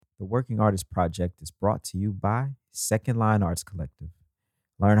The Working Artist Project is brought to you by Second Line Arts Collective.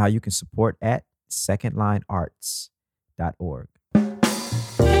 Learn how you can support at secondlinearts.org.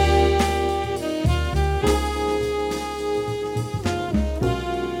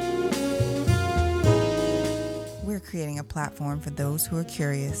 We're creating a platform for those who are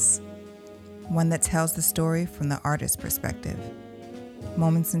curious, one that tells the story from the artist's perspective.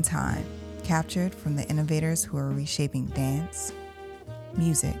 Moments in time, captured from the innovators who are reshaping dance,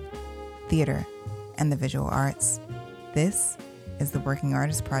 music, theater, and the visual arts. This is the Working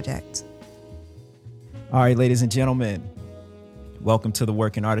Artist Project. All right, ladies and gentlemen, welcome to the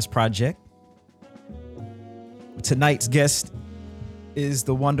Working Artist Project. Tonight's guest is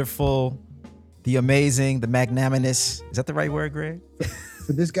the wonderful, the amazing, the magnanimous. Is that the right word, Greg?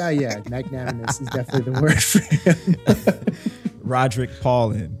 For this guy, yeah, magnanimous is definitely the word for him. Roderick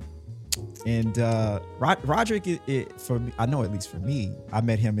Paulin. And Roderick, for me, I know at least for me, I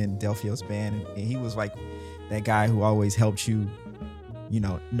met him in Delphio's band, and he was like that guy who always helped you,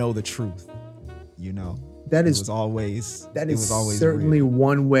 know the truth. That is always certainly real.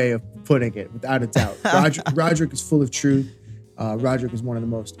 One way of putting it, without a doubt. Roderick is full of truth. Roderick is one of the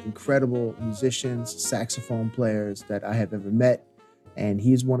most incredible musicians, saxophone players that I have ever met. And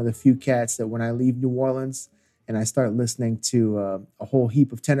he's one of the few cats that when I leave New Orleans and I start listening to a whole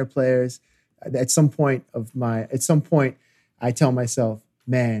heap of tenor players, at some point I tell myself,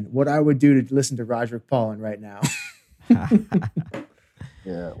 man, what I would do to listen to Roderick Paulin right now.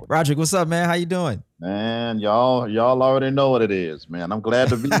 Yeah, Roderick, what's up, man? How you doing? Man, y'all already know what it is, man. I'm glad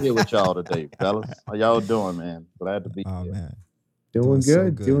to be here with y'all today, fellas. How y'all doing, man? Glad to be here. Man. Doing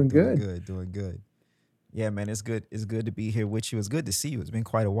good. Doing good. Yeah, man, it's good. It's good to be here with you. It's good to see you. It's been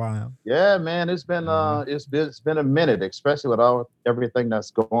quite a while. Yeah, man, it's been a minute, especially with everything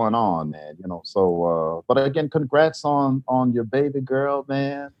that's going on, man. So but again, congrats on your baby girl,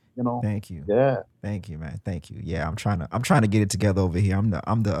 man. Thank you. Yeah. Thank you, man. Thank you. Yeah, I'm trying to get it together over here. I'm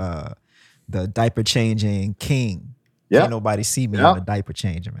the diaper changing king. Yeah. Can't nobody see me on the diaper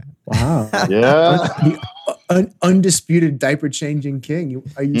changer, man. Wow. Yeah. The undisputed diaper changing king.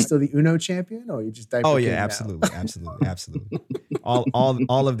 Are you still the Uno champion, or are you just diaper? Oh yeah, king now? absolutely.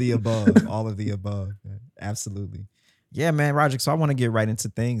 all of the above. All of the above. Man. Absolutely. Yeah, man, Roderick. So I want to get right into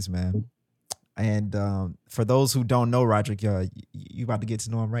things, man. And for those who don't know Roderick, you about to get to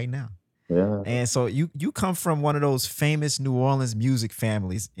know him right now. Yeah. And so you come from one of those famous New Orleans music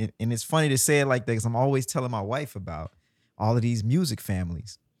families. And it's funny to say it like that because I'm always telling my wife about all of these music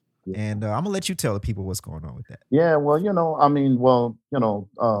families. Yeah. And I'm gonna let you tell the people what's going on with that. Yeah, well, New Orleans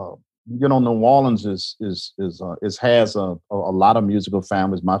has a lot of musical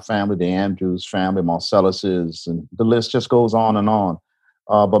families. My family, the Andrews family, Marcellus's, and the list just goes on and on.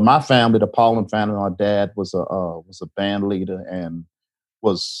 But my family, the Paulin family, my dad was a band leader and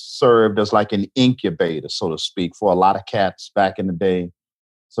was served as like an incubator, so to speak, for a lot of cats back in the day,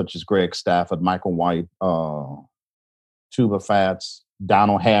 such as Greg Stafford, Michael White, Tuba Fats,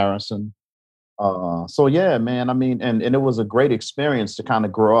 Donald Harrison. So yeah, man, and it was a great experience to kind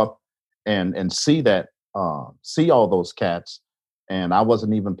of grow up and see that, see all those cats. And I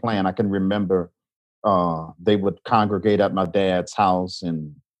wasn't even playing. I can remember they would congregate at my dad's house,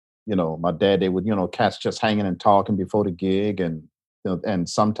 and my dad, they would, cats just hanging and talking before the gig, and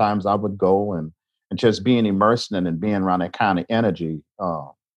sometimes I would go and just being immersed in it and being around that kind of energy,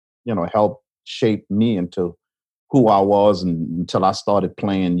 helped shape me into who I was until I started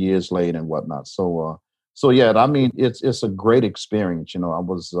playing years later and whatnot. So yeah, it's a great experience.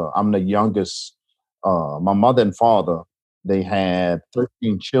 I'm the youngest. My mother and father, they had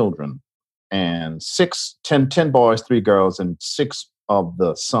 13 children, and 10 boys, 3 girls, and 6 of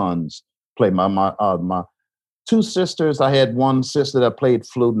the sons played. My 2 sisters, I had one sister that played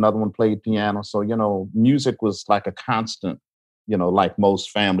flute, another one played piano. So, music was like a constant, like most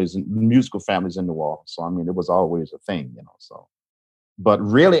families and musical families in New Orleans. So, it was always a thing, so. But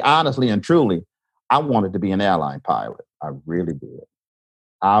really, honestly and truly, I wanted to be an airline pilot. I really did.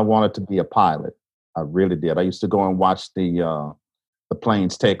 I wanted to be a pilot. I really did. I used to go and watch the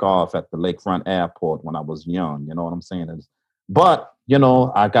planes take off at the Lakefront Airport when I was young. You know what I'm saying? But,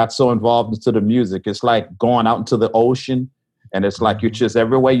 I got so involved into the music. It's like going out into the ocean, and it's like you're just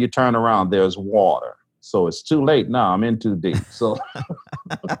everywhere you turn around, there's water. So it's too late now. I'm in too deep. So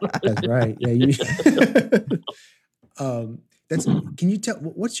that's right. Yeah. Can you tell,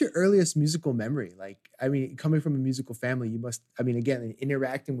 what's your earliest musical memory? Like, coming from a musical family, you must, again,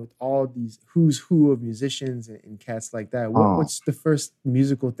 interacting with all these who's who of musicians and cats like that. What's the first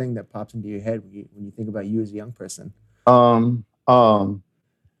musical thing that pops into your head when you think about you as a young person?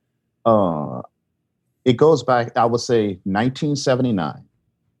 It goes back, I would say 1979.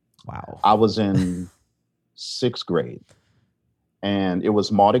 Wow. I was in 6th grade, and it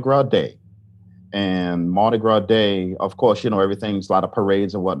was Mardi Gras Day. And Mardi Gras Day, of course, everything's a lot of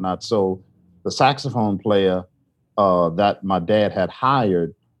parades and whatnot. So the saxophone player that my dad had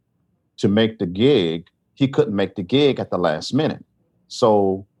hired to make the gig, he couldn't make the gig at the last minute.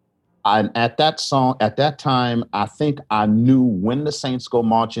 So at that time, I think I knew When the Saints Go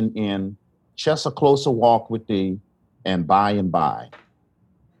Marching In, Just a Closer Walk with Thee, and By and By.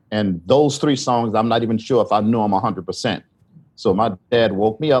 And those 3 songs, I'm not even sure if I knew them 100%. So my dad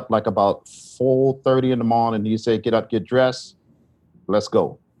woke me up like about 4:30 in the morning. He said, "Get up, get dressed, let's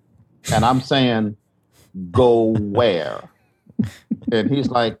go." And I'm saying, "Go where?" And he's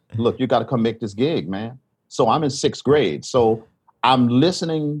like, "Look, you got to come make this gig, man." So I'm in 6th grade. So I'm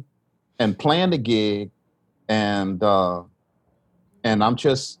listening and playing the gig, and I'm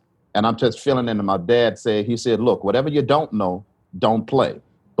just feeling it. And my dad he said, "Look, whatever you don't know, don't play,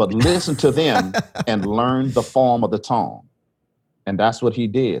 but listen to them and learn the form of the tone." And that's what he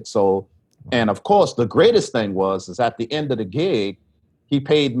did. So, and of course, the greatest thing is at the end of the gig, he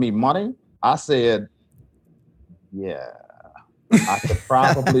paid me money. I said, "Yeah, I could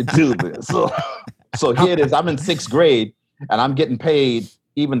probably do this." So here it is. I'm in 6th grade, and I'm getting paid.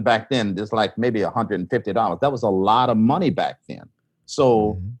 Even back then, it's like maybe $150. That was a lot of money back then.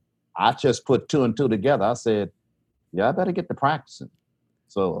 So I just put 2 and 2 together. I said, "Yeah, I better get to practicing."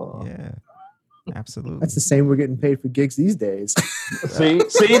 So yeah, absolutely. That's the same we're getting paid for gigs these days. see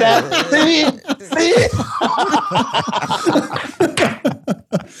that? See?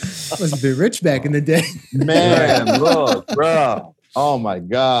 Must have been rich back in the day. Man, look, bro. Oh my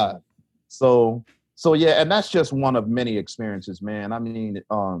God. So yeah, and that's just one of many experiences, man. I mean,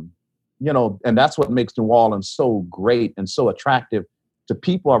 and that's what makes New Orleans so great and so attractive to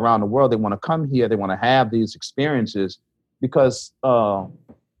people around the world. They want to come here, they want to have these experiences because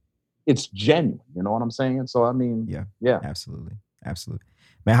it's genuine, you know what I'm saying? So I mean, yeah. Absolutely.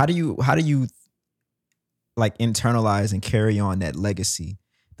 Man, how do you like internalize and carry on that legacy,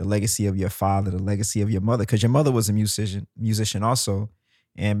 the legacy of your father, the legacy of your mother? Because your mother was a musician also,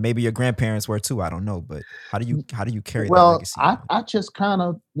 and maybe your grandparents were too. I don't know, but how do you carry that legacy? I just kind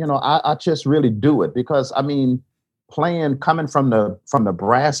of, I just really do it because I mean, coming from the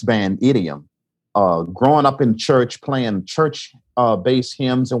brass band idiom, growing up in church, playing church bass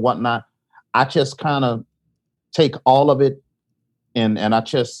hymns and whatnot, I just kind of take all of it and I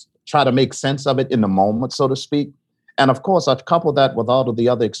just try to make sense of it in the moment, so to speak. And of course, I couple that with all of the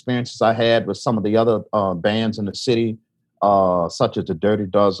other experiences I had with some of the other bands in the city, such as the Dirty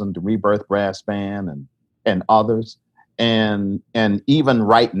Dozen, the Rebirth Brass Band, and others. And even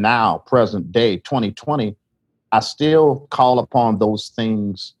right now, present day, 2020, I still call upon those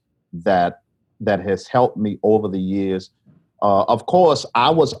things that has helped me over the years. Of course, I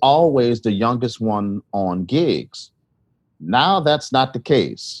was always the youngest one on gigs. Now that's not the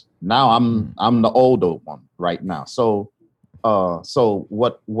case. Now I'm the older one right now. So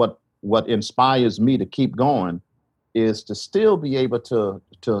what inspires me to keep going is to still be able to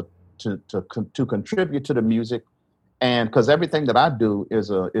contribute to the music, and because everything that I do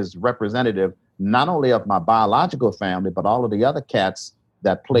is representative not only of my biological family but all of the other cats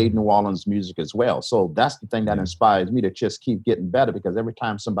that played New Orleans music as well. So that's the thing that inspires me to just keep getting better, because every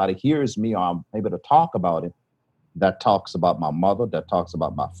time somebody hears me or I'm able to talk about it, that talks about my mother, that talks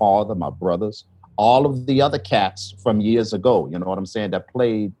about my father, my brothers, all of the other cats from years ago, you know what I'm saying, that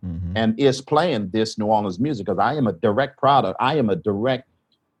played and is playing this New Orleans music, because I am a direct product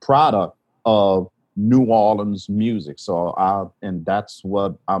of New Orleans music. So and that's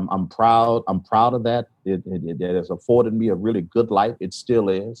what I'm proud of that. It has afforded me a really good life. It still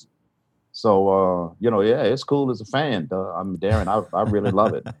is. So yeah, it's cool as a fan. I'm Darren. I really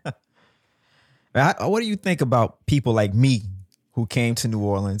love it. What do you think about people like me who came to New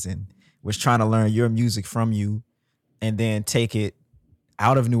Orleans and was trying to learn your music from you and then take it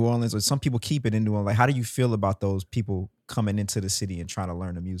out of New Orleans, or some people keep it in New Orleans? Like, how do you feel about those people coming into the city and trying to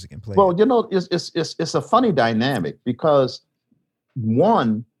learn the music and play? Well, it's a funny dynamic, because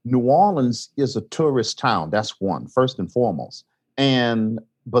one, New Orleans is a tourist town. That's one, first and foremost. And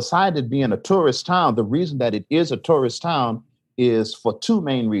beside it being a tourist town, the reason that it is a tourist town is for 2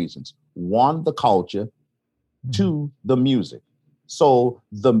 main reasons. One, the culture. 2, the music. So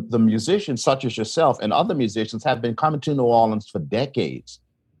the musicians such as yourself and other musicians have been coming to New Orleans for decades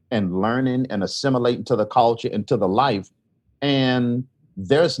and learning and assimilating to the culture and to the life. And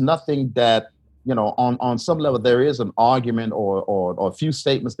there's nothing that, on some level, there is an argument or a few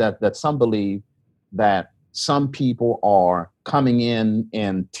statements that some believe that some people are coming in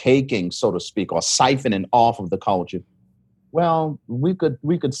and taking, so to speak, or siphoning off of the culture. Well, we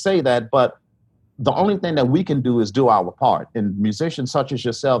could say that, but the only thing that we can do is do our part. And musicians such as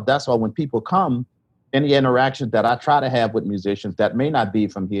yourself, that's why when people come, any interaction that I try to have with musicians that may not be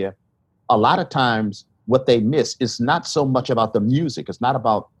from here, a lot of times what they miss is not so much about the music. It's not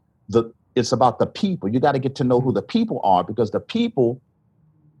about it's about the people. You got to get to know who the people are, because the people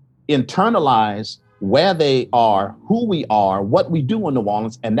internalize where they are, who we are, what we do in New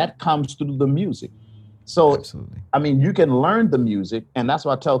Orleans, and that comes through the music. So, Absolutely. I mean, you can learn the music, and that's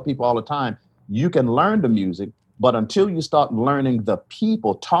what I tell people all the time. You can learn the music, but until you start learning the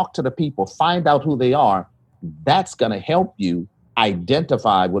people, talk to the people, find out who they are, that's going to help you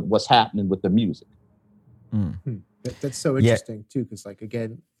identify with what's happening with the music. That's so Yeah. interesting too, because like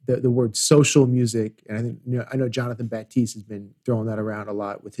again, the word social music, and I think I know Jonathan Baptiste has been throwing that around a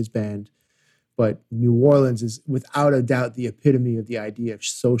lot with his band, but New Orleans is without a doubt the epitome of the idea of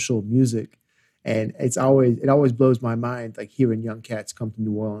social music, and it always blows my mind like hearing young cats come to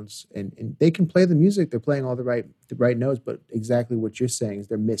New Orleans and they can play the music, they're playing all the right notes, but exactly what you're saying is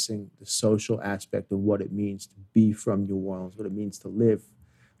they're missing the social aspect of what it means to be from New Orleans, what it means to live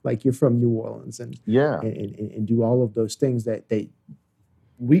like you're from New Orleans, and Yeah. and do all of those things that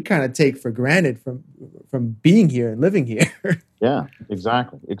we kind of take for granted from being here and living here. Yeah,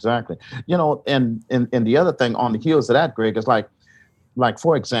 exactly. And the other thing on the heels of that, Greg, is like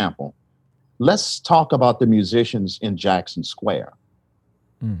for example, let's talk about the musicians in Jackson Square.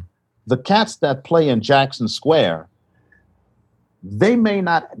 The cats that play in Jackson Square, they may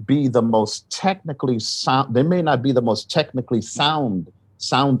not be the most technically sound. They may not be the most technically sound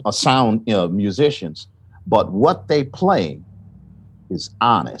musicians, but what they play is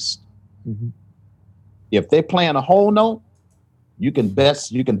honest. Mm-hmm. If they're playing a whole note, you can bet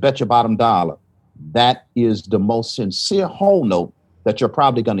your bottom dollar that is the most sincere whole note that you're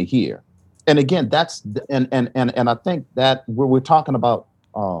probably going to hear. And again, that's and I think that we're talking about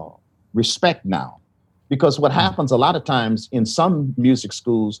respect now, because what happens a lot of times in some music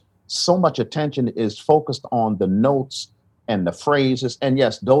schools, so much attention is focused on the notes and the phrases, and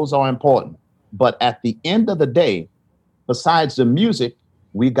yes, those are important. But at the end of the day, besides the music,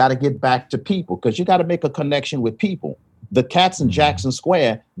 we got to get back to people, because you got to make a connection with people. The cats in Jackson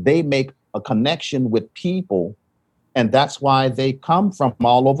Square, they make a connection with people, and that's why they come from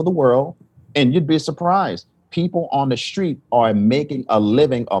all over the world. And you'd be surprised. People on the street are making a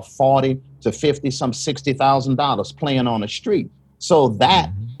living of 40 to 50, some $60,000 playing on the street. So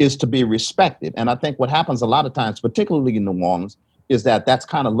that is to be respected. And I think what happens a lot of times, particularly in New Orleans, is that that's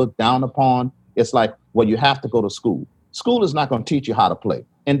kind of looked down upon. It's like, well, you have to go to school. School is not going to teach you how to play.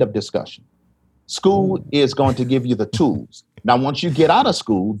 End of discussion. School is going to give you the tools. Now, once you get out of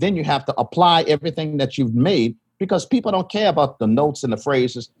school, then you have to apply everything that you've made, because people don't care about the notes and the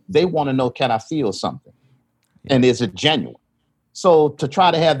phrases. They want to know, can I feel something? And is it genuine? So to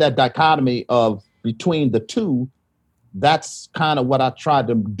try to have that dichotomy of between the two, that's kind of what I tried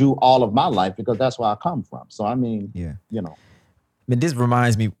to do all of my life, because that's where I come from. So, I mean, I mean, this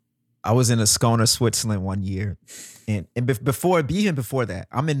reminds me, I was in Ascona, Switzerland one year. And before that,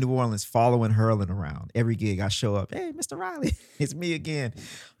 I'm in New Orleans following Hurling around. Every gig I show up, hey, Mr. Riley, it's me again.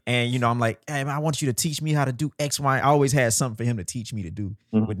 And, I'm like, hey, man, I want you to teach me how to do X, Y. I always had something for him to teach me to do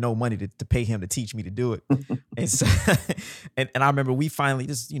with no money to pay him to teach me to do it. And so, and I remember we finally,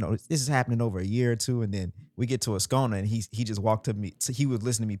 this is happening over a year or two. And then we get to Ascona, and he just walked up to me. So he was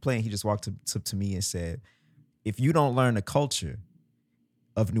listening to me playing. He just walked to me and said, if you don't learn the culture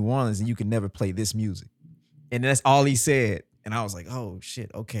of New Orleans, then you can never play this music. And that's all he said. And I was like, oh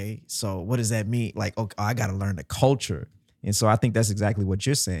shit, okay. So what does that mean? Like, okay, I got to learn the culture. And so I think that's exactly what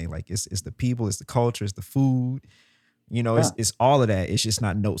you're saying. Like it's the people, it's the culture, it's the food, it's all of that. It's just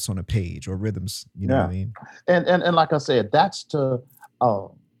not notes on a page or rhythms. You know what I mean? And like I said, that's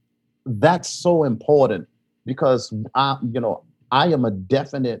so important, because I am a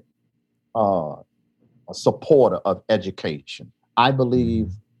definite a supporter of education. I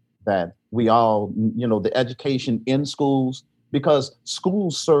believe that we all, the education in schools, because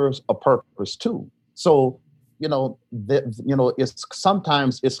school serves a purpose too. So, it's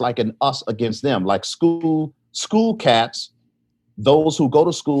sometimes it's like an us against them, like school cats, those who go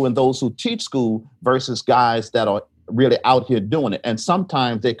to school and those who teach school versus guys that are really out here doing it. And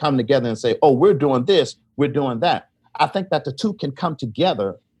sometimes they come together and say, oh, we're doing this, we're doing that. I think that the two can come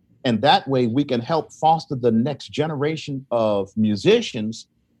together, and that way we can help foster the next generation of musicians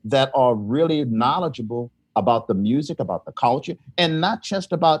that are really knowledgeable about the music, about the culture, and not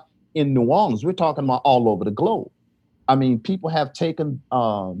just about in New Orleans. We're talking about all over the globe. I mean, people have taken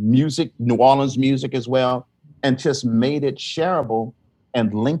music, New Orleans music as well, and just made it shareable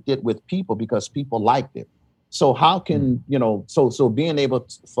and linked it with people because people liked it. So how can, so being able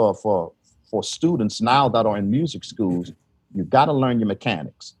for students now that are in music schools, you got to learn your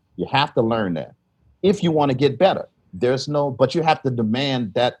mechanics. You have to learn that if you want to get better. But you have to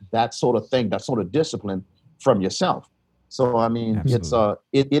demand that sort of thing, that sort of discipline from yourself. So I mean, Absolutely.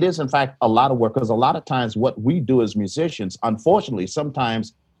 it is in fact a lot of work, because a lot of times what we do as musicians, unfortunately,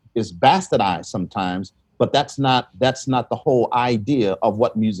 sometimes is bastardized sometimes, but that's not the whole idea of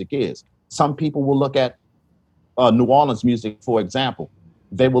what music is. Some people will look at New Orleans music, for example.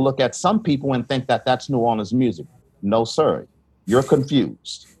 They will look at some people and think that that's New Orleans music. No, sir, you're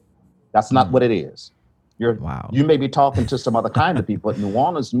confused. That's not what it is. Wow. You may be talking to some other kind of people, but New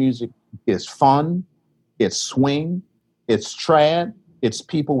Orleans music is fun, it's swing, it's trad, it's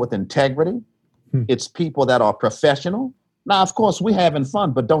people with integrity, it's people that are professional. Now, of course, we having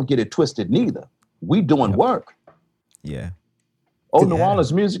fun, but don't get it twisted neither. We doing work. Yeah. Oh, New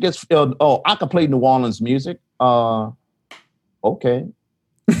Orleans music is, I can play New Orleans music. Okay.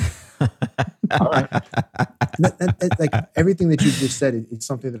 All right. Like everything that you just said is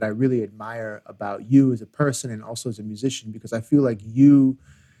something that I really admire about you as a person and also as a musician, because I feel like you,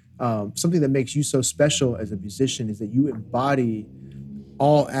 something that makes you so special as a musician is that you embody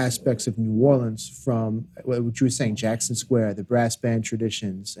all aspects of New Orleans, from what you were saying, Jackson Square, the brass band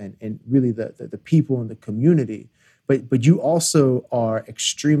traditions, and really the people in the community. But you also are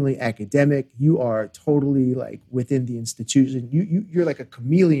extremely academic. You are totally like within the institution. You're like a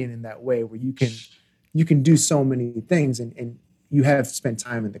chameleon in that way, where you can do so many things, and you have spent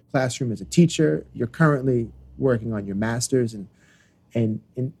time in the classroom as a teacher. You're currently working on your master's, and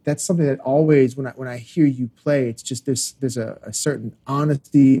that's something that always, when I hear you play, it's just there's a certain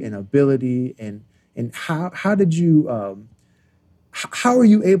honesty and ability, and how did you how are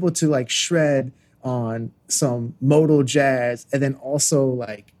you able to like shred on some modal jazz and then also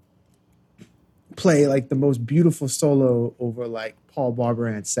like play like the most beautiful solo over like Paul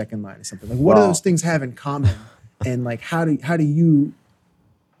Barberand's second line or something? Like, what do those things have in common? And like, how do you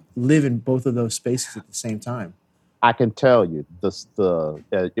live in both of those spaces at the same time? I can tell you this.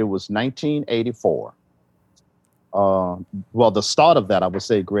 It was 1984. Well, the start of that, I would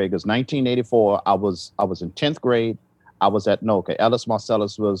say, Greg, is 1984. I was in 10th grade. I was at NOCA. Ellis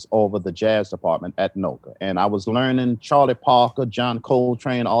Marcellus was over the jazz department at NOCA. And I was learning Charlie Parker, John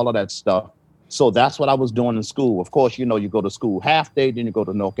Coltrane, all of that stuff. So that's what I was doing in school. Of course, you go to school half day, then you go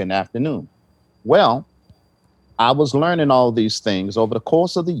to NOCA in the afternoon. Well, I was learning all these things over the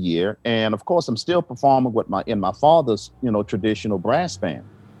course of the year. And of course, I'm still performing in my father's, traditional brass band.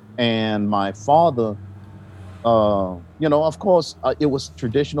 And my father, of course, it was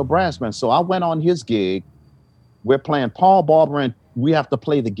traditional brass band. So I went on his gig. We're playing Paul Barber, and we have to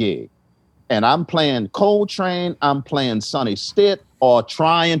play the gig. And I'm playing Coltrane, I'm playing Sonny Stitt, or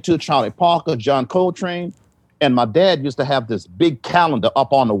trying to Charlie Parker, John Coltrane. And my dad used to have this big calendar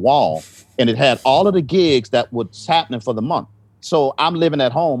up on the wall, and it had all of the gigs that was happening for the month. So I'm living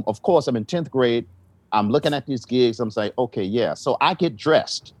at home. Of course, I'm in 10th grade. I'm looking at these gigs. I'm saying, okay, yeah. So I get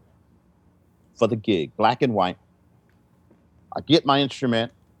dressed for the gig, black and white. I get my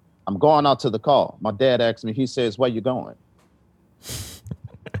instrument. I'm going out to the car. My dad asked me, he says, where you going?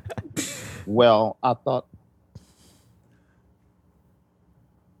 Well, I thought,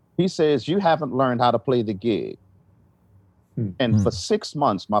 he says, you haven't learned how to play the gig. And for 6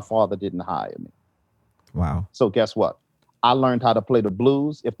 months, my father didn't hire me. Wow. So guess what? I learned how to play the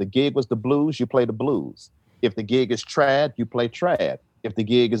blues. If the gig was the blues, you play the blues. If the gig is trad, you play trad. If the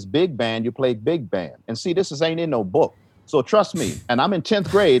gig is big band, you play big band. And see, ain't in no book. So trust me, and I'm in 10th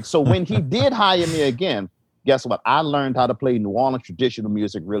grade. So when he did hire me again, guess what? I learned how to play New Orleans traditional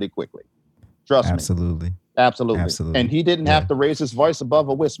music really quickly. Trust me. Absolutely. And he didn't have to raise his voice above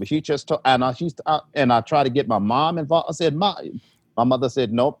a whisper. He just and I tried to get my mom involved. I said, my mother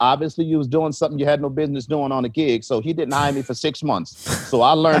said, nope, obviously you was doing something you had no business doing on a gig. So he didn't hire me for 6 months. So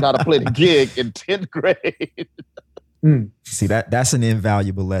I learned how to play the gig in 10th grade. See, that's an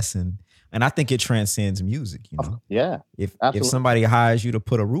invaluable lesson. And I think it transcends music, Yeah. If somebody hires you to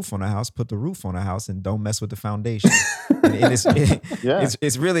put a roof on a house, put the roof on a house and don't mess with the foundation. and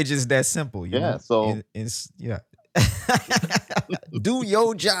it's really just that simple, you know? So do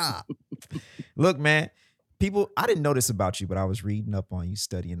your job. Look, man, I didn't know this about you, but I was reading up on you,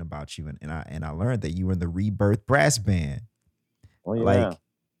 studying about you, and I learned that you were in the Rebirth Brass Band. Oh yeah. Like,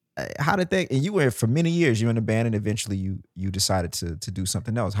 how did that? And you were for many years. You were in the band, and eventually you decided to do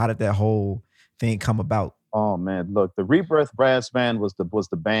something else. How did that whole thing come about? Oh man, look, the Rebirth Brass Band was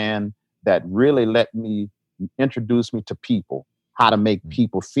the band that really let me introduce me to people, how to make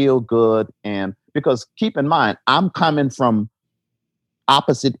people feel good, and because keep in mind, I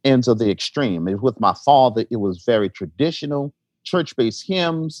opposite ends of the extreme. With my father, it was very traditional, church-based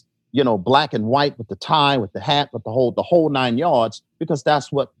hymns, black and white with the tie, with the hat, with the whole 9 yards, because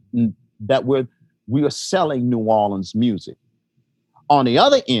that's what that we are selling New Orleans music. On the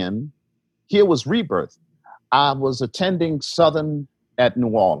other end, here was Rebirth. I was attending Southern at New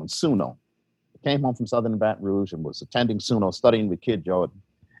Orleans, SUNO. I came home from Southern Baton Rouge and was attending SUNO, studying with Kid Jordan.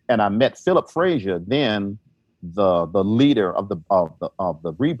 And I met Philip Frazier, then the leader of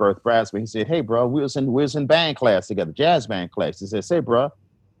the Rebirth brass band. He said, "Hey, bro, we was in band class together, jazz band class." He said, "Say, bro,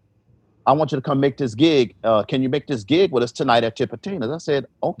 I want you to come make this gig. Can you make this gig with us tonight at Tipitina's?" I said,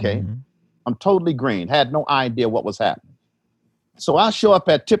 "Okay." Mm-hmm. I'm totally green. Had no idea what was happening. So I show up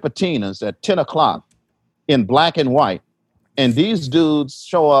at Tipitina's at 10 o'clock in black and white, and these dudes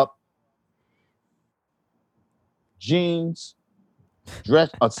show up, jeans, dress,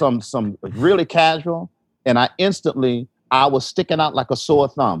 some really casual, and I was sticking out like a sore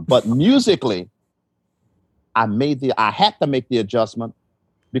thumb. But musically, I had to make the adjustment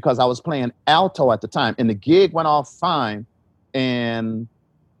because I was playing alto at the time, and the gig went off fine. And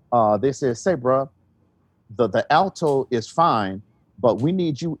they said, "Say, bro, the alto is fine, but we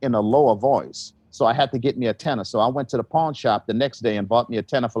need you in a lower voice." So I had to get me a tenor. So I went to the pawn shop the next day and bought me a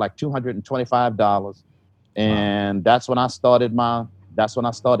tenor for like $225. And that's when I started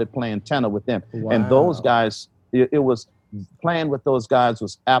playing tenor with them. Wow. And those guys, it was playing with those guys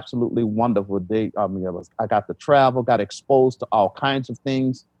was absolutely wonderful. I got to travel, got exposed to all kinds of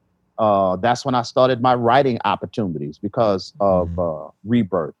things. That's when I started my writing opportunities because of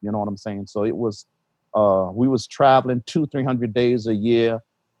Rebirth. You know what I'm saying? So it was, we was traveling 200-300 days a year.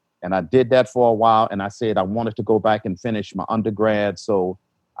 And I did that for a while. And I said I wanted to go back and finish my undergrad. So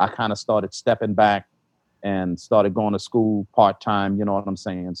I kind of started stepping back and started going to school part-time. You know what I'm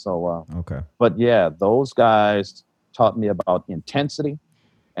saying? So, okay. But yeah, those guys taught me about intensity,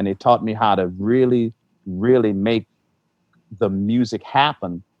 and they taught me how to really, really make the music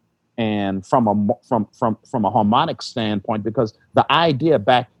happen. And from a harmonic standpoint, because the idea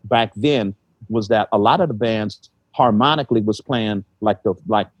back then was that a lot of the bands harmonically was playing like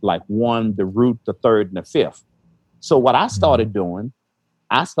one, the root, the third, and the fifth. So what I started doing,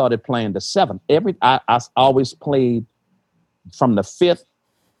 I started playing the seventh. I always played from the fifth,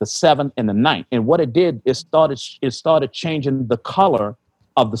 the seventh, and the ninth. And what it did, it started changing the color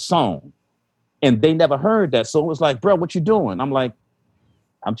of the song. And they never heard that. So it was like, "Bro, what you doing?" I'm like,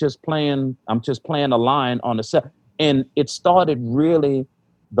 I'm just playing a line on the seventh. And it started really,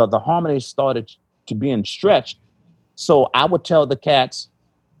 the harmony started to being stretched. So I would tell the cats,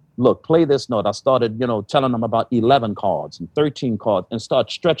 "Look, play this note." I started, telling them about 11 chords and 13 chords and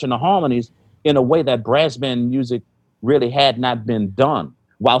start stretching the harmonies in a way that brass band music really had not been done,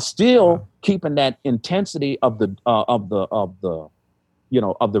 while still keeping that intensity of the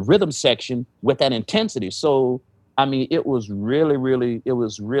rhythm section with that intensity. So, I mean, it was really,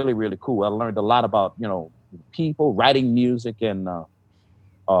 really cool. I learned a lot about, people, writing music, and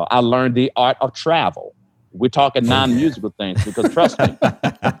I learned the art of travel. We're talking non-musical things because trust me,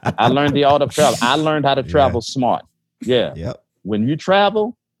 I learned the art of travel. I learned how to travel smart. Yeah. Yep. When you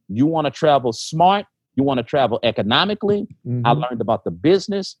travel, you want to travel smart. You want to travel economically. Mm-hmm. I learned about the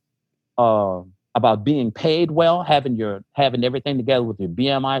business, about being paid well, having everything together with your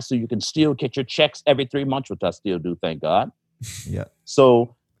BMI so you can still get your checks every 3 months, which I still do, thank God. Yeah.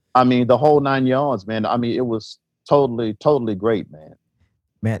 So, I mean, the whole 9 yards, man. I mean, it was totally, totally great, man.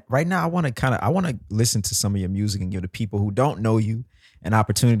 Man, right now I want to listen to some of your music and give the people who don't know you an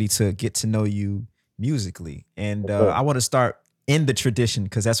opportunity to get to know you musically. And I want to start in the tradition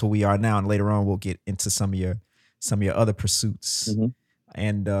because that's what we are now. And later on, we'll get into some of your other pursuits. Mm-hmm.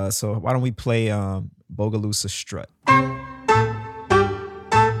 And so why don't we play Bogalusa Strut?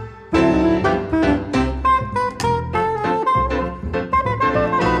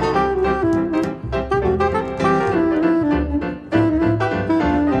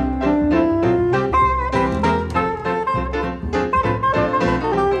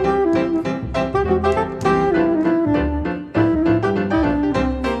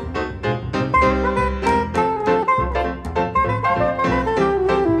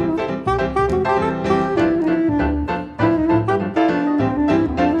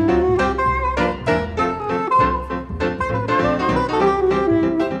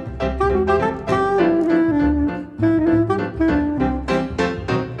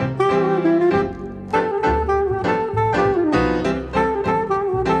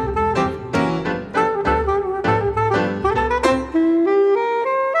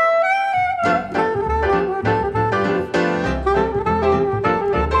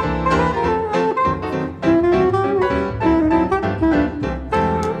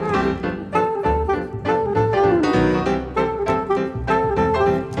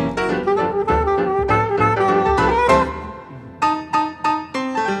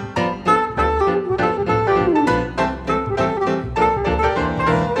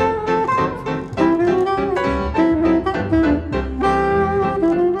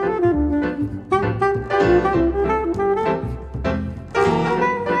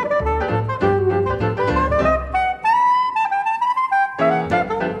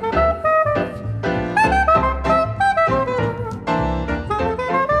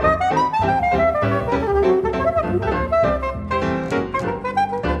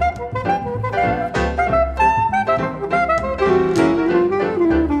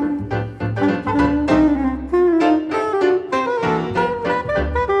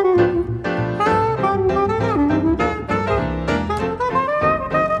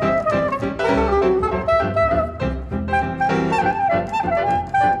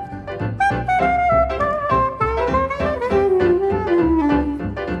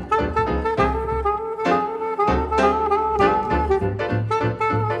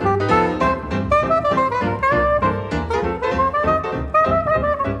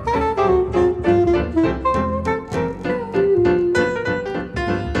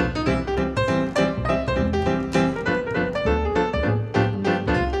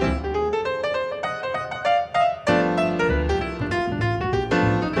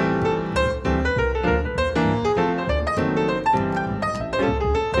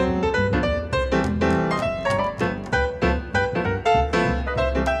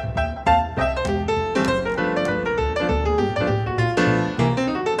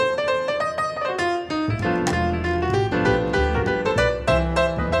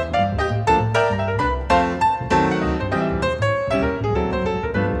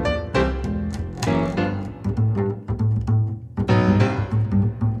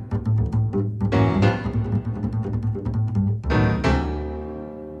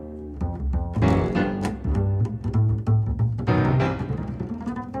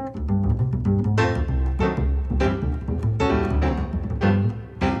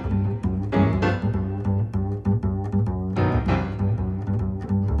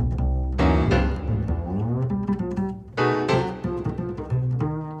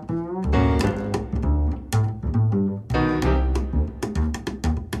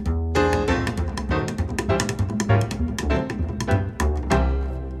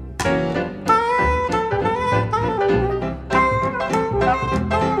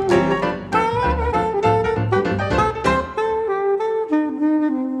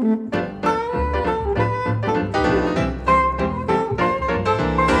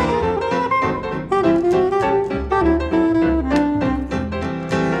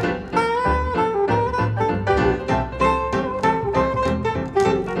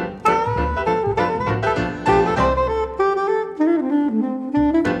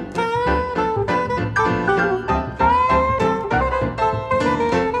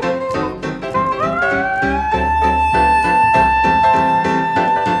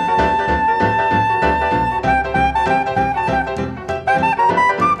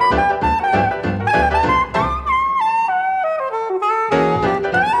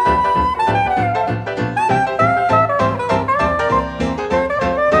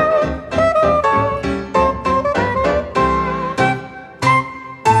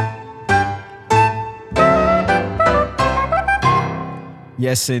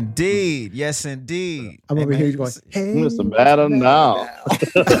 Yes, indeed. Yes, indeed. I'm Hey, over here man. going, hey, What's the what's the matter matter now?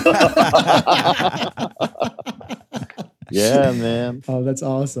 now? Yeah, man. Oh, that's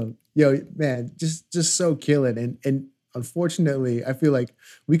awesome. Yo, man, just so killing. And unfortunately, I feel like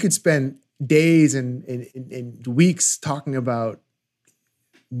we could spend days and weeks talking about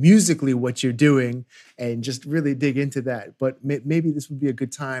musically what you're doing and just really dig into that. But maybe this would be a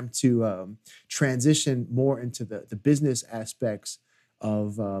good time to transition more into the business aspects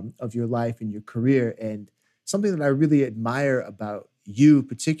of your life and your career. And something that I really admire about you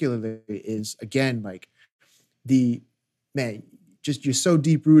particularly is, again, like the man, just you're so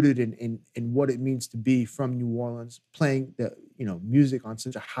deep rooted in what it means to be from New Orleans, playing the music on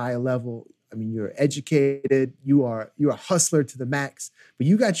such a high level. I mean, you're educated, you're a hustler to the max, but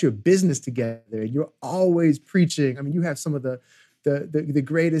you got your business together and you're always preaching. I mean, you have some of the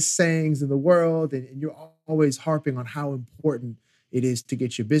greatest sayings in the world, and you're always harping on how important it is to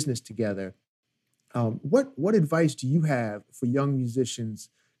get your business together. What advice do you have for young musicians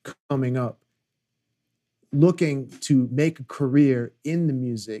coming up, looking to make a career in the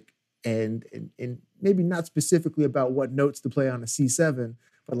music, and maybe not specifically about what notes to play on a C7,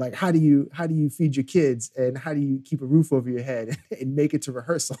 but like how do you feed your kids, and how do you keep a roof over your head and make it to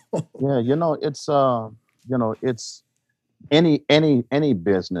rehearsal? Yeah, it's any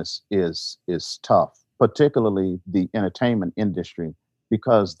business is tough, particularly the entertainment industry,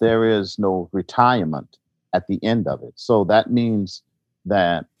 because there is no retirement at the end of it. So that means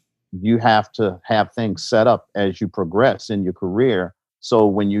that you have to have things set up as you progress in your career. So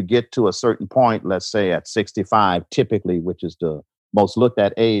when you get to a certain point, let's say at 65, typically, which is the most looked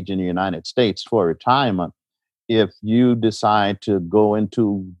at age in the United States for retirement, if you decide to go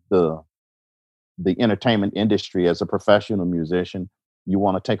into the entertainment industry as a professional musician, you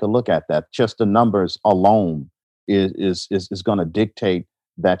want to take a look at that. Just the numbers alone is going to dictate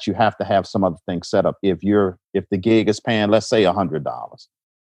that you have to have some other things set up. If the gig is paying, let's say $100,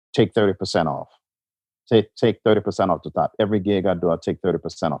 take 30% off. Take 30% off the top. Every gig I do, I take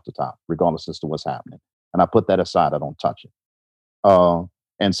 30% off the top, regardless as to what's happening. And I put that aside. I don't touch it. Uh,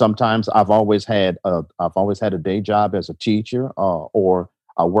 and sometimes I've always had a day job as a teacher, or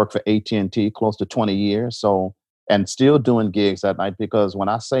I worked for AT&T close to 20 years. So, and still doing gigs at night, because when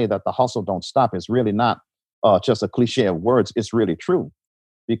I say that the hustle don't stop, it's really not just a cliche of words. It's really true,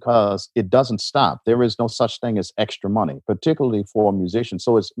 because it doesn't stop. There is no such thing as extra money, particularly for musicians.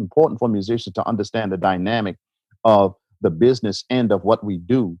 So it's important for musicians to understand the dynamic of the business end of what we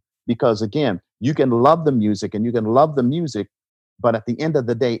do. Because again, you can love the music and you can love the music, but at the end of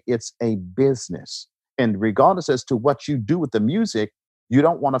the day, it's a business. And regardless as to what you do with the music, you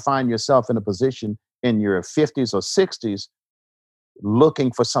don't want to find yourself in a position in your 50s or 60s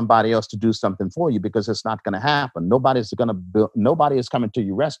looking for somebody else to do something for you, because it's not going to happen. Nobody is coming to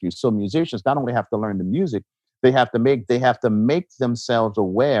your rescue. So musicians not only have to learn the music, they have to make themselves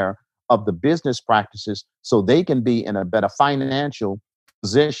aware of the business practices, so they can be in a better financial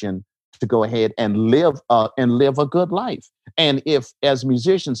position to go ahead and live a good life. And if, as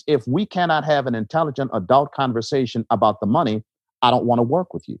musicians, if we cannot have an intelligent adult conversation about the money, I don't want to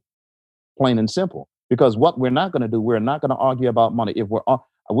work with you, plain and simple. Because what we're not going to do, we're not going to argue about money. If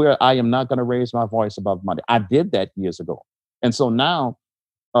I am not going to raise my voice about money. I did that years ago, and so now,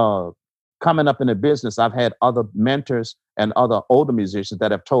 uh, coming up in the business, I've had other mentors and other older musicians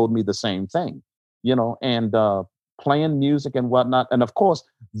that have told me the same thing. And playing music and whatnot, and of course,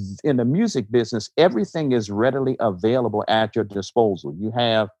 in the music business, everything is readily available at your disposal.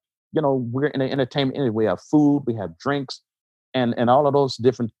 We're in the entertainment industry. We have food, we have drinks, and all of those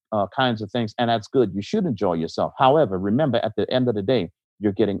different kinds of things, and that's good. You should enjoy yourself. However, remember, at the end of the day,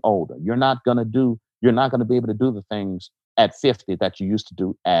 you're getting older. You're not going to be able to do the things at 50 that you used to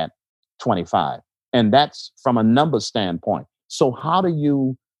do at 25, and that's from a numbers standpoint. So how do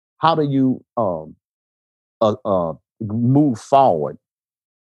you move forward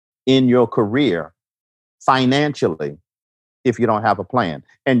in your career financially if you don't have a plan?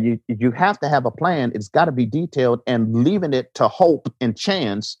 And you have to have a plan. It's got to be detailed, and leaving it to hope and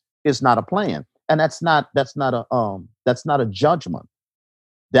chance is not a plan. And that's not a judgment.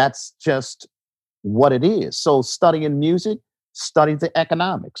 That's just what it is. So studying music, study the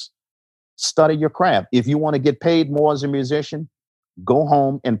economics, study your craft. If you want to get paid more as a musician, go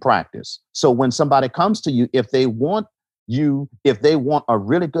home and practice. So when somebody comes to you, if they want a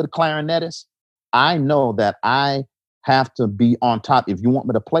really good clarinetist, I know that I have to be on top. If you want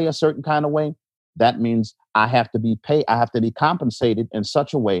me to play a certain kind of way, that means I have to be paid. I have to be compensated in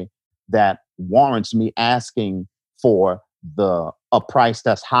such a way that warrants me asking for a price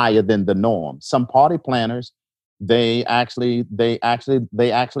that's higher than the norm. Some party planners, they actually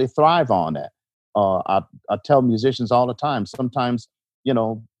thrive on that. I tell musicians all the time. Sometimes, you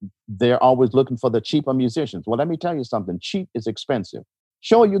know, they're always looking for the cheaper musicians. Well, let me tell you something. Cheap is expensive.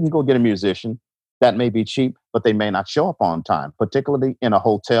 Sure, you can go get a musician that may be cheap, but they may not show up on time. Particularly in a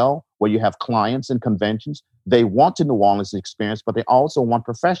hotel where you have clients and conventions, they want the New Orleans experience, but they also want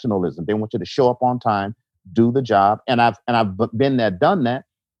professionalism. They want you to show up on time, do the job, and I've been there, done that,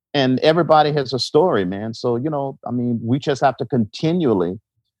 and everybody has a story, man. So, I mean, we just have to continually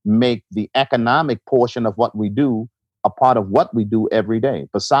make the economic portion of what we do a part of what we do every day,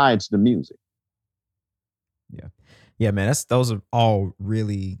 besides the music. Yeah. Yeah, man. Those are all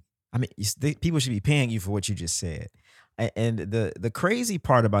really. I mean, people should be paying you for what you just said. And the crazy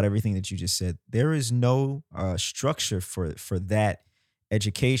part about everything that you just said, there is no structure for that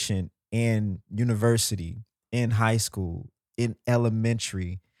education in university, in high school, in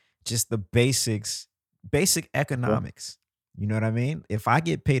elementary, just the basic Yeah, economics. You know what I mean? If I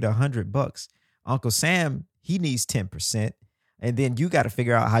get paid $100, Uncle Sam, he needs 10%. And then you got to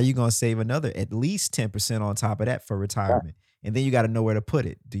figure out how you're going to save another at least 10% on top of that for yeah, retirement. And then you got to know where to put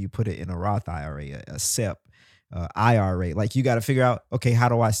it. Do you put it in a Roth IRA, a SEP, IRA? Like you got to figure out, okay, how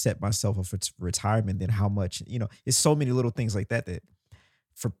do I set myself up for retirement? Then how much, it's so many little things like that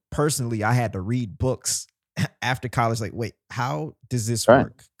for personally, I had to read books after college. Like, wait, how does this right.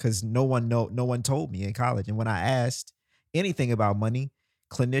 work? Because no one told me in college. And when I asked anything about money,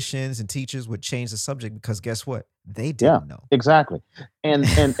 clinicians and teachers would change the subject because guess what? They Yeah, didn't know. exactly. And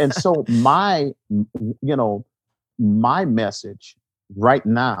so you know, my message right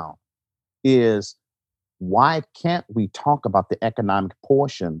now is, why can't we talk about the economic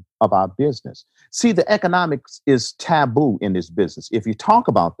portion of our business? See, the economics is taboo in this business. If you talk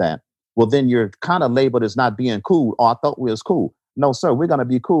about that, well, then you're kind of labeled as not being cool. Oh, I thought we was cool. No, sir, we're going to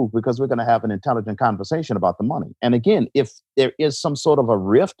be cool because we're going to have an intelligent conversation about the money. And again, if there is some sort of a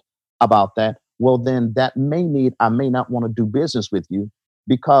rift about that, well, then I may not want to do business with you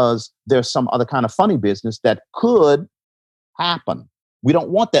because there's some other kind of funny business that could happen. We don't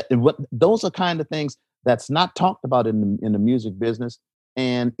want that. And those are kind of things that's not talked about in the music business,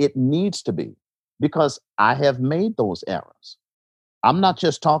 and it needs to be, because I have made those errors. I'm not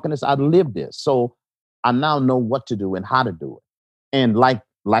just talking this; I live this, so I now know what to do and how to do it. And like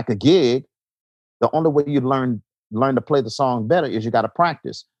a gig, the only way you learn to play the song better is you got to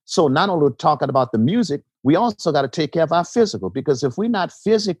practice. So not only talking about the music, we also got to take care of our physical, because if we're not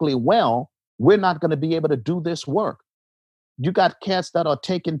physically well, we're not going to be able to do this work. You got cats that are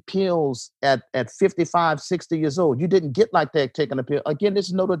taking pills at 55, 60 years old. You didn't get like that taking a pill. Again, this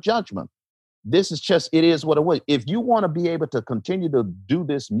is no judgment. This is just, it is what it was. If you want to be able to continue to do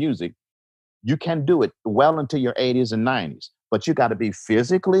this music, you can do it well into your 80s and 90s, but you got to be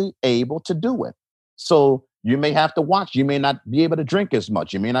physically able to do it. So you may have to watch. You may not be able to drink as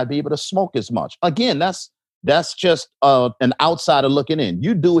much. You may not be able to smoke as much. Again, that's just an outsider looking in.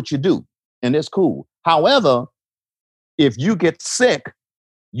 You do what you do, and it's cool. However, if you get sick,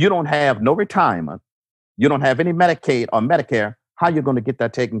 you don't have no retirement, you don't have any Medicaid or Medicare. How you going to get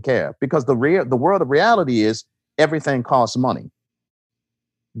that taken care of? Because the world of reality is everything costs money.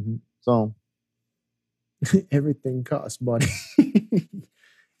 Mhm. So Everything costs money.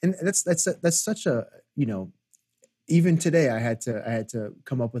 And that's such a, even today I had to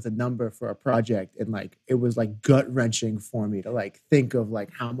come up with a number for a project, and like it was like gut wrenching for me to like think of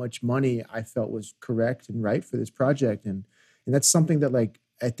like how much money I felt was correct and right for this project. And that's something that, like,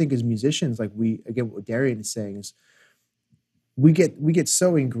 I think as musicians, like, we, again, what Darian is saying is we get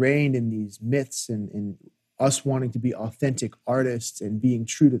so ingrained in these myths, and us wanting to be authentic artists and being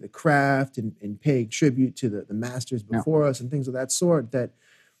true to the craft, and paying tribute to the masters yeah, before us and things of that sort, that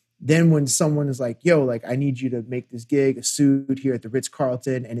then when someone is like, yo, like, I need you to make this gig, a suit here at the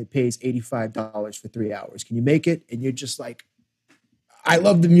Ritz-Carlton, and it pays $85 for 3 hours. Can you make it? And you're just like, I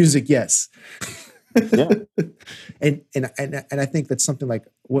love the music, yes. yeah, and I think that's something like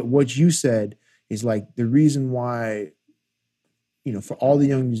what you said is like the reason why, for all the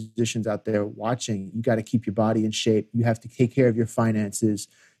young musicians out there watching, you got to keep your body in shape. You have to take care of your finances.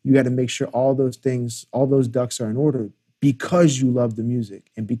 You got to make sure all those things, all those ducks are in order, because you love the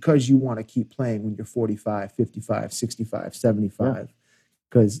music and because you want to keep playing when you're 45, 55, 65, yeah, 75.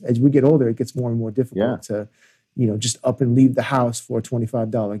 Because as we get older, it gets more and more yeah, difficult to, just up and leave the house for a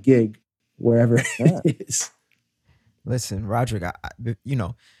 $25 gig, wherever yeah. it is. Listen, Roderick,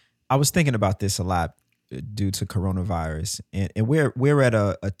 I was thinking about this a lot due to coronavirus, and we're at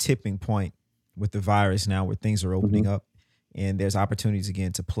a tipping point with the virus now, where things are Hmm. opening up, and there's opportunities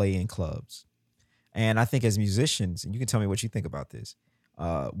again to play in clubs. And I think as musicians, and you can tell me what you think about this,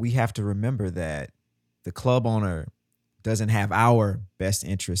 we have to remember that the club owner doesn't have our best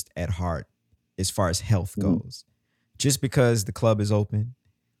interest at heart as far as health Mhm. goes. Just because the club is open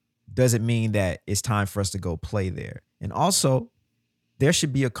doesn't mean that it's time for us to go play there. And also, there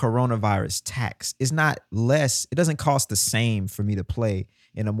should be a coronavirus tax. It's not less, it doesn't cost the same for me to play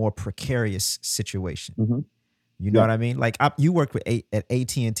in a more precarious situation. Mhm. You know Yeah, what I mean? Like you worked with at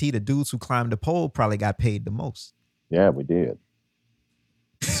AT&T, the dudes who climbed the pole probably got paid the most. yeah, we did.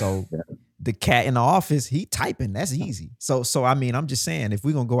 So Yeah. the cat in the office, he typing, that's easy. So I mean, I'm just saying, if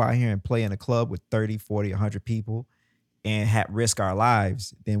we're going to go out here and play in a club with 30, 40, 100 people and risk our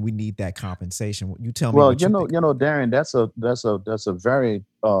lives, then we need that compensation. You tell me Well, what you think about that. Darren, that's a very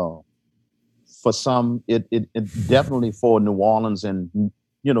for some it definitely for New Orleans and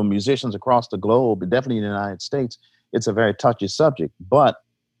musicians across the globe, but definitely in the United States, it's a very touchy subject. But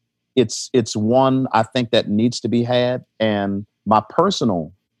it's one I think that needs to be had. And my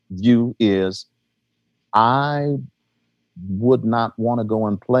personal view is I would not want to go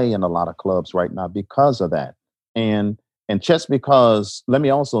and play in a lot of clubs right now because of that. And just because, let me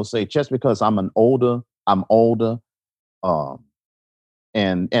also say, just because I'm older, um,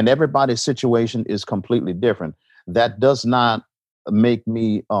 and everybody's situation is completely different. That does not make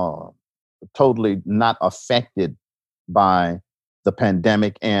me totally not affected by the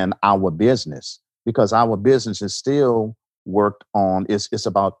pandemic and our business, because our business is still worked on. It's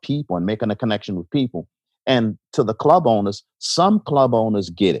about people and making a connection with people. And to the club owners, some club owners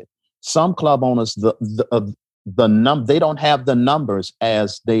get it. Some club owners, they don't have the numbers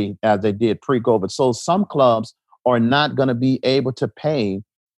as they did pre-COVID. So some clubs are not going to be able to pay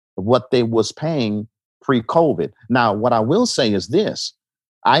what they was paying pre-COVID. Now, what I will say is this: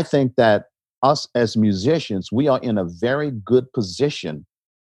 I think that us as musicians, we are in a very good position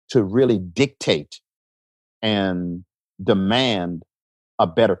to really dictate and demand a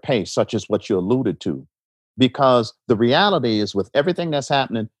better pay, such as what you alluded to. Because the reality is, with everything that's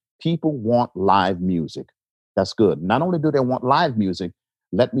happening, people want live music. That's good. Not only do they want live music,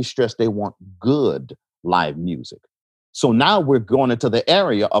 let me stress, they want good live music. So now we're going into the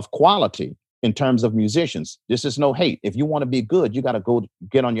area of quality in terms of musicians. This is no hate. If you want to be good, you got to go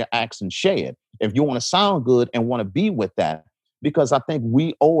get on your axe and share it. If you want to sound good and want to be with that, because I think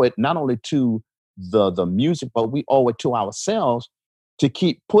we owe it not only to the music, but we owe it to ourselves to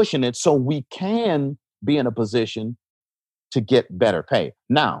keep pushing it so we can be in a position to get better pay.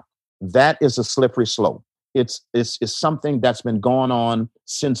 Now, that is a slippery slope. It's something that's been going on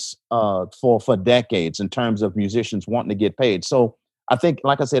since for decades in terms of musicians wanting to get paid. So I think,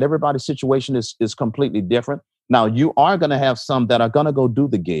 like I said, everybody's situation is completely different. Now, you are going to have some that are going to go do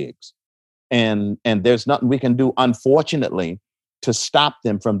the gigs, and there's nothing we can do, unfortunately, to stop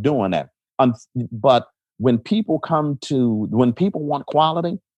them from doing that. But when people want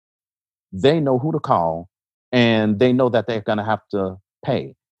quality, they know who to call, and they know that they're going to have to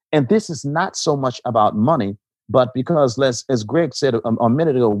pay. And this is not so much about money, but because, as Greg said a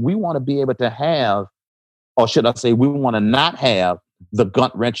minute ago, we want to be able to have, or should I say, we want to not have the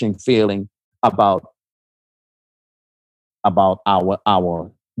gut wrenching feeling about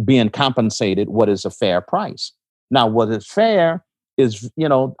our being compensated what is a fair price. Now, what is fair is,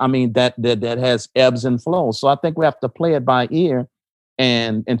 I mean, that has ebbs and flows. So I think we have to play it by ear,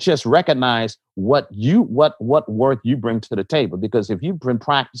 and just recognize what worth you bring to the table. Because if you've been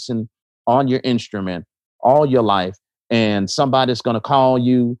practicing on your instrument all your life, and somebody's going to call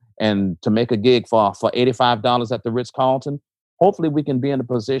you and to make a gig for $85 at the Ritz Carlton, hopefully we can be in a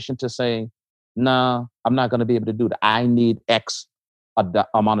position to say, nah, I'm not going to be able to do that. I need X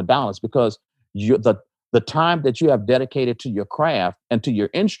amount of dollars, because the time that you have dedicated to your craft and to your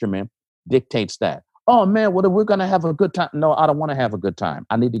instrument dictates that. Oh man, well, we're going to have a good time. No, I don't want to have a good time.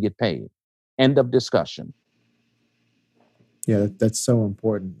 I need to get paid. End of discussion. Yeah, that's so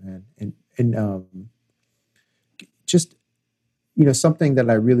important, man. And just something that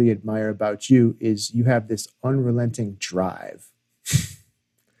I really admire about you is you have this unrelenting drive,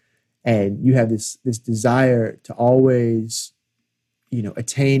 and you have this desire to always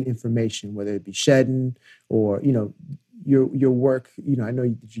attain information, whether it be shedding or your work. I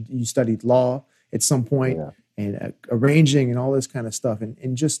know you studied law at some point, Yeah. and arranging and all this kind of stuff,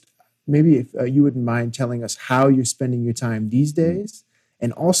 and just maybe if you wouldn't mind telling us how you're spending your time these days,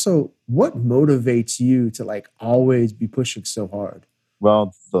 and also what motivates you to like always be pushing so hard.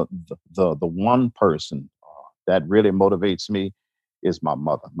 Well, the one person that really motivates me is my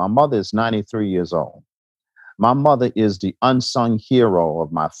mother. My mother is 93 years old. My mother is the unsung hero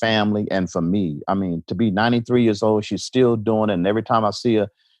of my family and for me. I mean, to be 93 years old, she's still doing it. And every time I see her,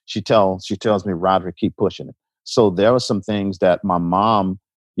 she tells me, Roderick, keep pushing it. So there are some things that my mom,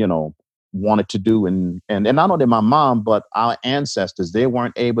 you know, wanted to do. And not only my mom, but our ancestors, they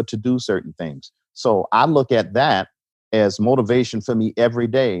weren't able to do certain things. So I look at that as motivation for me every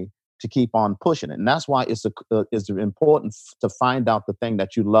day to keep on pushing it. And that's why it's important to find out the thing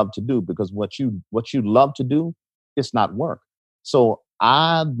that you love to do, because what you love to do, it's not work. So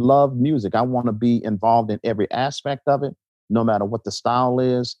I love music. I want to be involved in every aspect of it, no matter what the style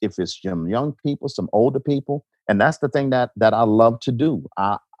is, if it's some young people, some older people. And that's the thing that I love to do.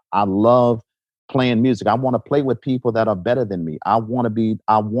 I love playing music. I want to play with people that are better than me. I want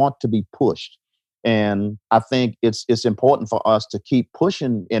to be pushed. And I think it's important for us to keep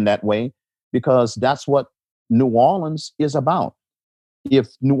pushing in that way, because that's what New Orleans is about. If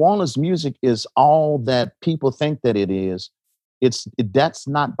New Orleans music is all that people think that it is, that's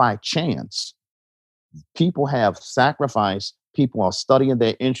not by chance. People have sacrificed. People are studying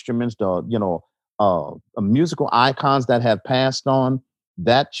their instruments. Musical icons that have passed on.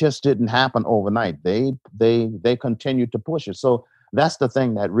 That just didn't happen overnight. They continue to push it. So that's the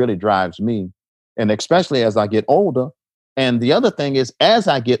thing that really drives me, and especially as I get older. And the other thing is, as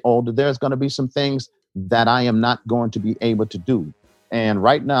I get older, there's going to be some things that I am not going to be able to do. And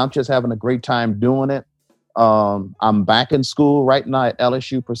right now, I'm just having a great time doing it. I'm back in school right now at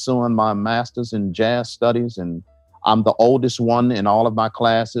LSU pursuing my master's in jazz studies, and I'm the oldest one in all of my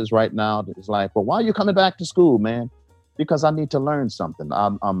classes right now. It's like, well, why are you coming back to school, man? Because I need to learn something.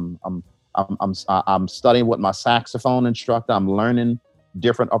 I'm studying with my saxophone instructor. I'm learning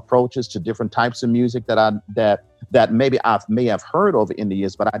different approaches to different types of music that maybe I may have heard over in the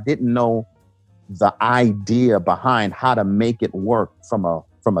years, but I didn't know the idea behind how to make it work from a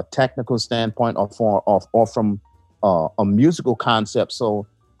technical standpoint or from a musical concept. So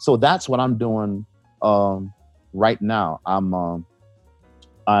that's what I'm doing right now.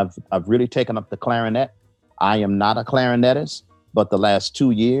 I've really taken up the clarinet. I am not a clarinetist, but the last 2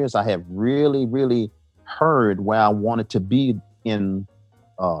 years I have really, really heard where I wanted to be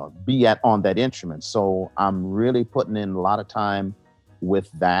at on that instrument. So I'm really putting in a lot of time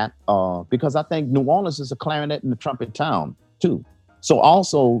with that because I think New Orleans is a clarinet and a trumpet town too. So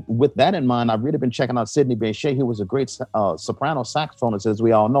also with that in mind, I've really been checking out Sidney Bechet. He was a great soprano saxophonist, as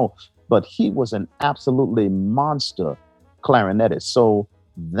we all know, but he was an absolutely monster clarinetist. So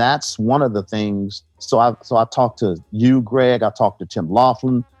that's one of the things. So I talked to you, Greg. I talked to Tim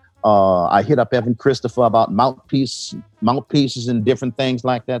Laughlin. I hit up Evan Christopher about mouthpieces and different things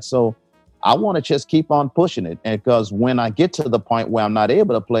like that. So I want to just keep on pushing it. And because when I get to the point where I'm not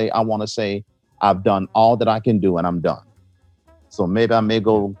able to play, I want to say I've done all that I can do and I'm done. So maybe I may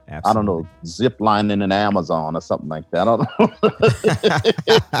go, absolutely, I don't know, zip lining in Amazon or something like that. I don't know.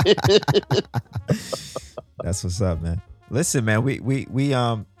 That's what's up, man. Listen, man,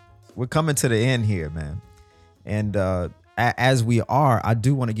 we're coming to the end here, man. And as we are, I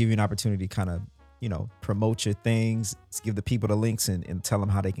do want to give you an opportunity to kind of, promote your things, give the people the links and tell them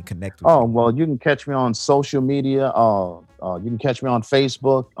how they can connect with you. Well, you can catch me on social media. You can catch me on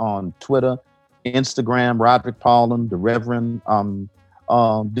Facebook, on Twitter, Instagram, Roderick Paulin, the Reverend. One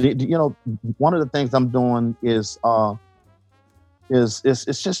of the things I'm doing is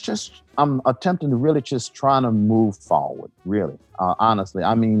just I'm attempting to really just trying to move forward, really, honestly.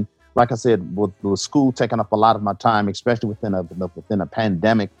 I mean, like I said, with school taking up a lot of my time, especially within a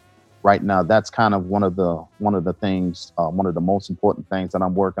pandemic right now, that's kind of one of the things, one of the most important things that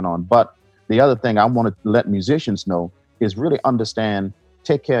I'm working on. But the other thing I want to let musicians know is really understand,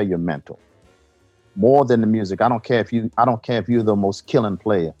 take care of your mental. More than the music. I don't care if you're the most killing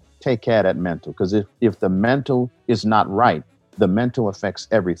player. Take care of that mental, because if the mental is not right, the mental affects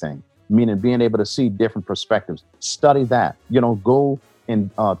everything. Meaning being able to see different perspectives. Study that. Go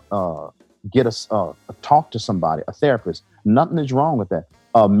and get a talk to somebody, a therapist. Nothing is wrong with that.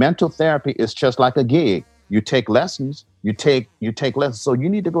 Mental therapy is just like a gig. You take lessons. You take lessons. So you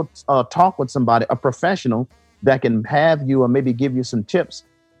need to go talk with somebody, a professional that can have you or maybe give you some tips,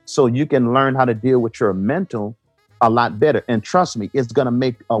 so you can learn how to deal with your mental a lot better. And trust me, it's going to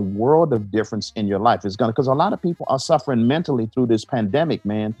make a world of difference in your life. It's going to, because a lot of people are suffering mentally through this pandemic,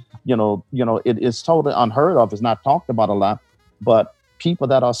 man. It is totally unheard of. It's not talked about a lot, but people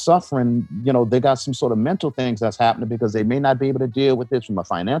that are suffering, they got some sort of mental things that's happening because they may not be able to deal with this from a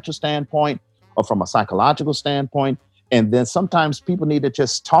financial standpoint or from a psychological standpoint. And then sometimes people need to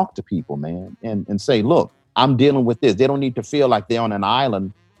just talk to people, man, and say, look, I'm dealing with this. They don't need to feel like they're on an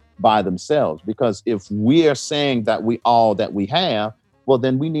island by themselves, because if we are saying that we have, well,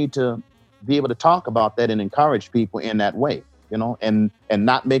 then we need to be able to talk about that and encourage people in that way, and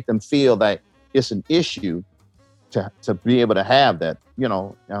not make them feel that it's an issue to be able to have that,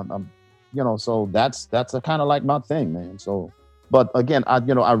 so that's a kind of like my thing, man. So But again,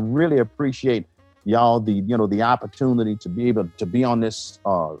 I really appreciate y'all the opportunity to be able to be on this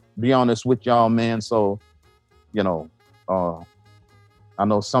with y'all, man. So, you know, uh, I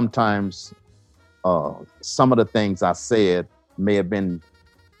know sometimes some of the things I said may have been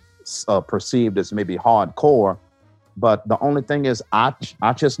perceived as maybe hardcore, but the only thing is I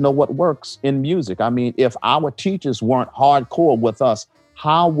just know what works in music. I mean, if our teachers weren't hardcore with us,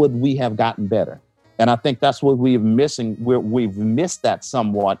 how would we have gotten better? And I think that's what we've missed that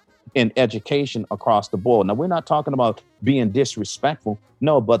somewhat in education across the board. Now, we're not talking about being disrespectful,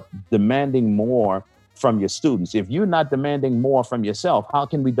 no, but demanding more from your students. If you're not demanding more from yourself, how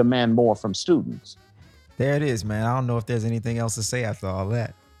can we demand more from students? There it is, man. I don't know if there's anything else to say after all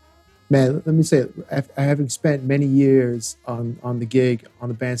that. Man, let me say, having spent many years on the gig, on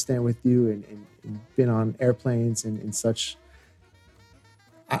the bandstand with you, and been on airplanes and such,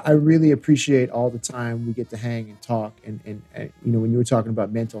 I really appreciate all the time we get to hang and talk. And when you were talking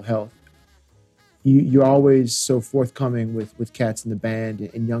about mental health, you're always so forthcoming with cats in the band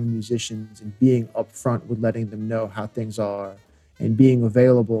and young musicians, and being upfront with letting them know how things are, and being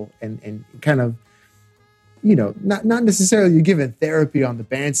available and kind of, not necessarily you're giving therapy on the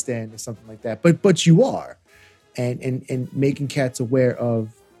bandstand or something like that, but you are, and making cats aware of,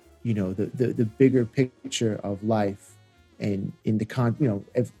 the bigger picture of life, and in the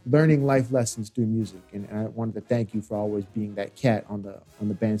of learning life lessons through music. And I wanted to thank you for always being that cat on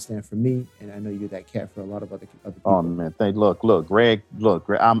the bandstand for me, and I know you're that cat for a lot of other people. Oh man, look, Greg,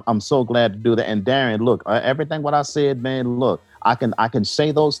 I'm so glad to do that. And Darren, look, everything what I said, man, look, I can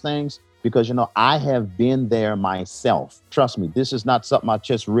say those things because I have been there myself. Trust me, this is not something I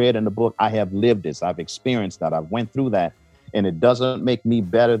just read in the book. I have lived this. I've experienced that. I've went through that, and it doesn't make me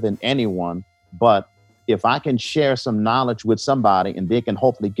better than anyone. But if I can share some knowledge with somebody and they can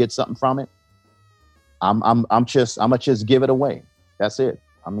hopefully get something from it, I'm gonna just give it away. That's it.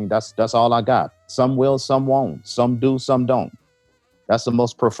 I mean, that's all I got. Some will, some won't. Some do, some don't. That's the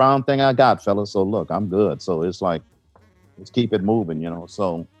most profound thing I got, fellas. So look, I'm good. So it's like, let's keep it moving,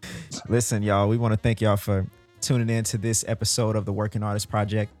 So listen, y'all, we want to thank y'all for tuning in to this episode of the Working Artist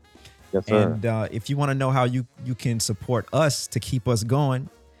Project. Yes, sir. And if you want to know how you can support us to keep us going,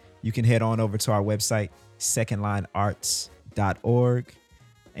 you can head on over to our website, secondlinearts.org,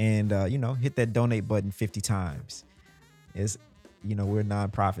 and hit that donate button 50 times. We're a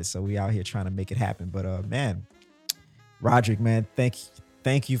nonprofit, so we out here trying to make it happen. But man, Roderick, man,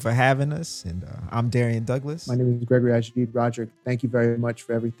 thank you for having us. And I'm Darian Douglas. My name is Gregory Ajadid. Roderick, thank you very much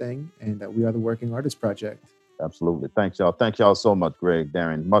for everything. And we are the Working Artist Project. Absolutely. Thanks, y'all. Thank y'all so much, Greg,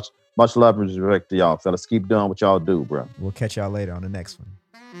 Darren. Much love and respect to y'all, fellas. Keep doing what y'all do, bro. We'll catch y'all later on the next one.